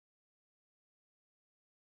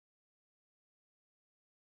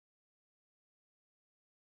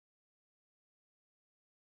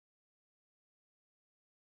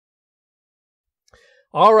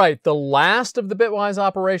All right, the last of the bitwise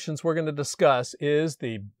operations we're going to discuss is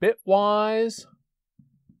the bitwise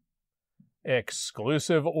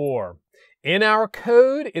exclusive OR. In our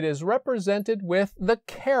code, it is represented with the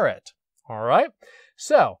caret. All right,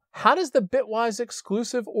 so how does the bitwise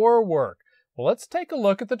exclusive OR work? Well, let's take a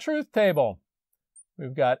look at the truth table.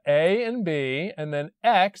 We've got A and B, and then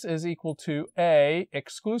X is equal to A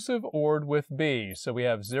exclusive ORed with B. So we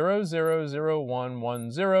have 0, 0, 0, 1,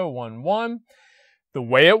 1, 0, 1, 1. The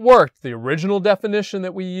way it worked, the original definition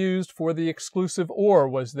that we used for the exclusive OR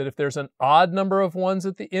was that if there's an odd number of ones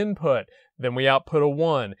at the input, then we output a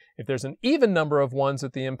 1. If there's an even number of ones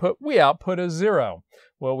at the input, we output a 0.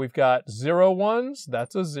 Well, we've got 0 ones,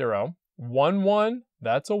 that's a 0. 1 1,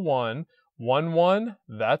 that's a 1. 1 1,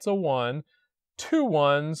 that's a 1. 2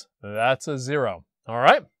 ones, that's a 0. All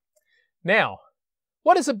right? Now,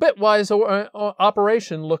 what does a bitwise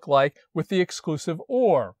operation look like with the exclusive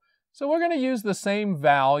OR? So we're going to use the same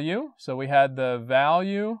value. So we had the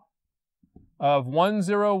value of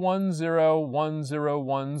 1010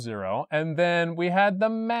 1010, and then we had the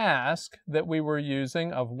mask that we were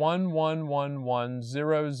using of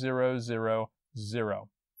 11110000. All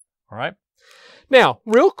right? Now,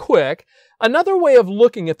 real quick, another way of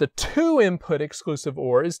looking at the two-input exclusive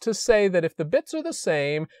OR is to say that if the bits are the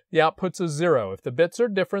same, the output's a 0. If the bits are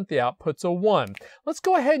different, the output's a 1. Let's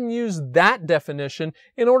go ahead and use that definition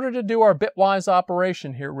in order to do our bitwise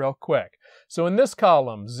operation here real quick. So in this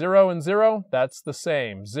column, 0 and 0, that's the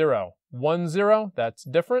same. 0, 1, 0, that's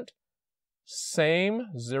different. Same,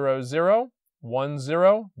 0, 0, 1,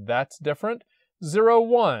 0, that's different. 0,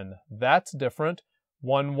 1, that's different.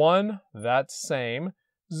 1, 1, that's same.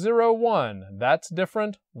 0, 1, that's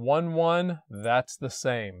different. 1, 1, that's the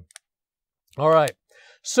same. All right,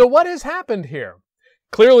 so what has happened here?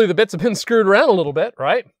 Clearly the bits have been screwed around a little bit,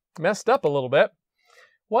 right? Messed up a little bit.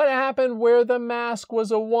 What happened where the mask was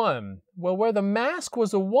a 1? Well, where the mask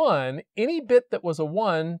was a 1, any bit that was a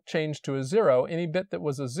 1 changed to a 0. Any bit that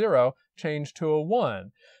was a 0 changed to a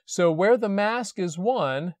 1. So where the mask is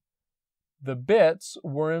 1, the bits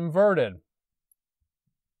were inverted.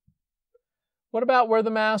 What about where the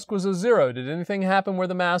mask was a 0? Did anything happen where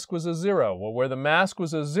the mask was a 0? Well, where the mask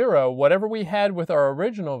was a 0, whatever we had with our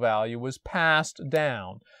original value was passed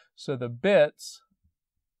down. So the bits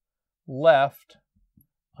left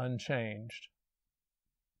unchanged.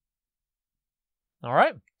 All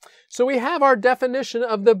right, so we have our definition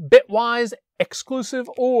of the bitwise exclusive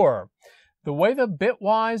OR. The way the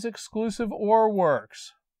bitwise exclusive OR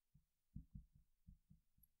works.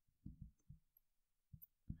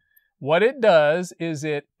 What it does is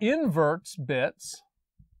it inverts bits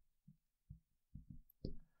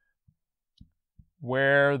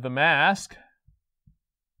where the mask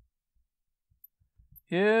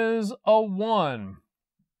is a 1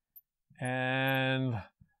 and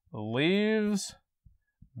leaves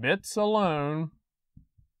bits alone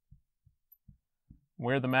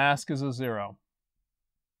where the mask is a 0.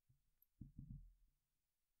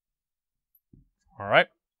 All right.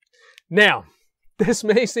 Now, this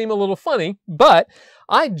may seem a little funny, but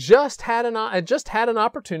I just had an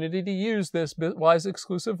opportunity to use this bitwise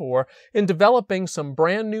exclusive OR in developing some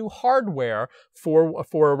brand new hardware for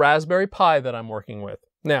a Raspberry Pi that I'm working with.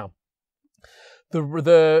 Now,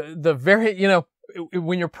 the very, you know,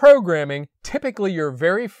 when you're programming, typically your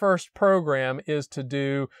very first program is to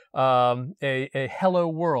do a hello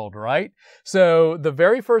world, right? So the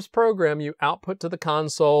very first program you output to the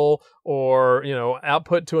console or, you know,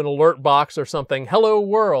 output to an alert box or something, hello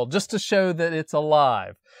world, just to show that it's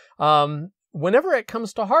alive. Whenever it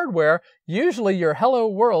comes to hardware, usually your hello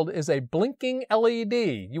world is a blinking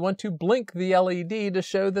LED. You want to blink the LED to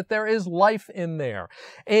show that there is life in there.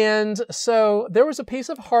 And so there was a piece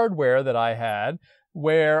of hardware that I had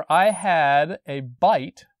where I had a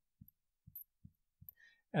byte,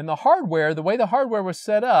 and the hardware, the way the hardware was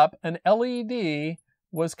set up, an LED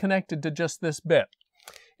was connected to just this bit.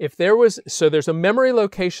 If there was, so there's a memory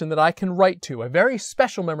location that I can write to, a very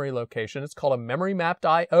special memory location. It's called a memory mapped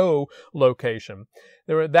I/O location.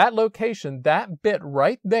 That location, that bit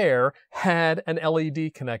right there had an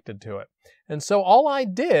LED connected to it. And so all I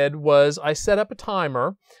did was I set up a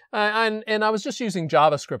timer, and I was just using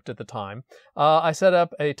JavaScript at the time. I set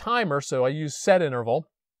up a timer, so I used set interval.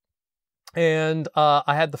 And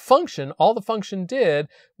I had the function. All the function did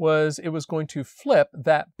was it was going to flip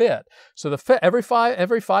that bit. So every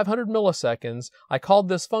 500 milliseconds, I called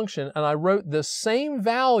this function and I wrote the same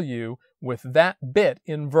value with that bit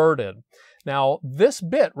inverted. Now, this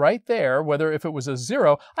bit right there, whether if it was a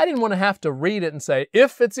 0, I didn't want to have to read it and say,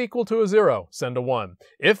 if it's equal to a 0, send a 1.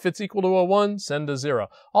 If it's equal to a 1, send a 0.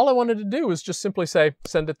 All I wanted to do was just simply say,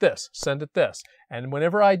 send it this, send it this. And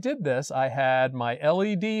whenever I did this, I had my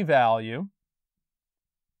LED value.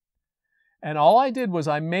 And all I did was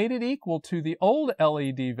I made it equal to the old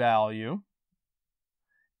LED value,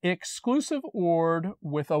 exclusive ORed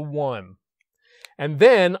with a 1. And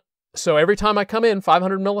then, so every time I come in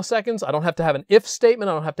 500 milliseconds, I don't have to have an if statement,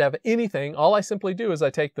 I don't have to have anything. All I simply do is I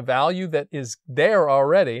take the value that is there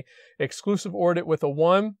already, exclusive ORed it with a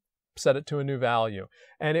 1, set it to a new value,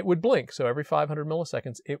 and it would blink. So every 500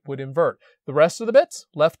 milliseconds, it would invert. The rest of the bits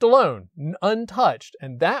left alone, untouched.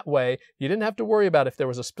 And that way, you didn't have to worry about if there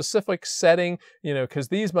was a specific setting, because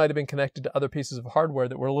these might have been connected to other pieces of hardware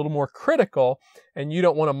that were a little more critical, and you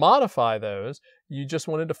don't want to modify those. You just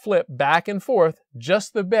wanted to flip back and forth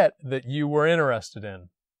just the bit that you were interested in.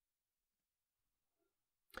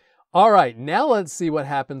 All right, now let's see what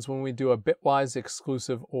happens when we do a bitwise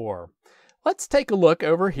exclusive OR. Let's take a look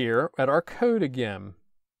over here at our code again.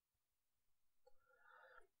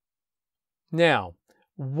 Now,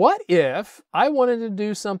 what if I wanted to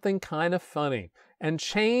do something kind of funny and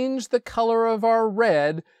change the color of our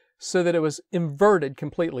red so that it was inverted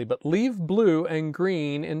completely, but leave blue and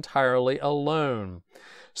green entirely alone?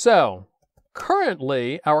 So,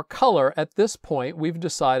 currently, our color at this point, we've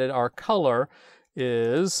decided our color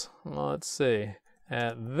is, let's see,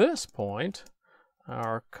 at this point,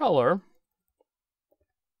 our color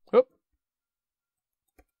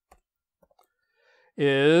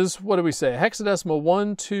is, what do we say, hexadecimal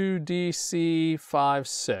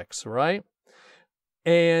 12DC56, right?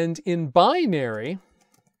 And in binary,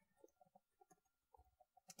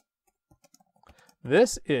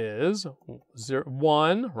 this is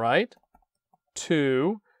 1, right?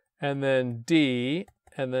 2, and then D,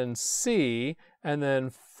 and then C, and then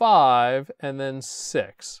 5, and then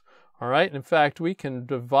 6. All right, in fact, we can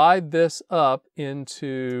divide this up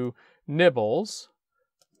into nibbles.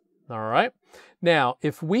 All right. Now,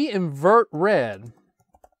 if we invert red,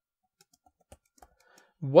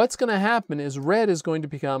 what's going to happen is red is going to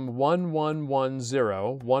become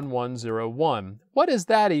 1110, 1101. What is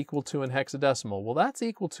that equal to in hexadecimal? Well, that's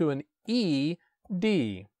equal to an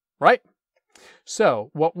ED, right? So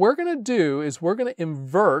what we're going to do is we're going to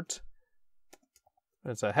invert,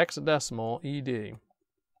 it's a hexadecimal ED.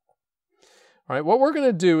 All right, what we're going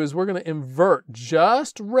to do is we're going to invert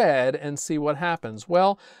just red and see what happens.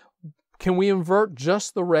 Well, can we invert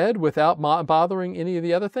just the red without bothering any of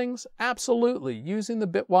the other things? Absolutely, using the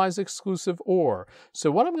bitwise exclusive OR.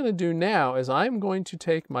 So what I'm going to do now is I'm going to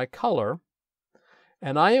take my color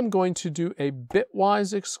and I am going to do a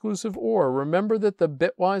bitwise exclusive OR. Remember that the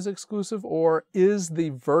bitwise exclusive OR is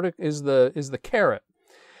the caret.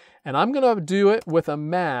 And I'm going to do it with a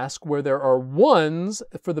mask where there are 1s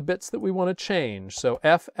for the bits that we want to change, so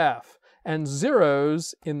FF, and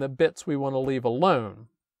 0s in the bits we want to leave alone.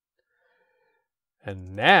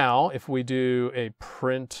 And now, if we do a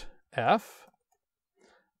print F,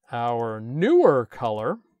 our newer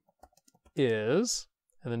color is,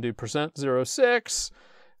 and then do %06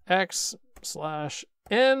 x/n,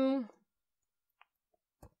 and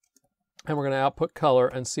we're going to output color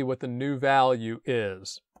and see what the new value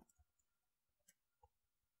is.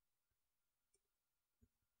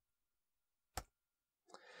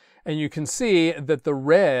 And you can see that the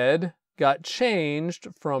red got changed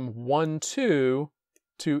from 1-2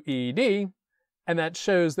 to ED, and that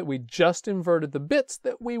shows that we just inverted the bits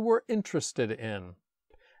that we were interested in.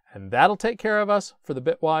 And that'll take care of us for the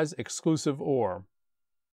bitwise exclusive OR.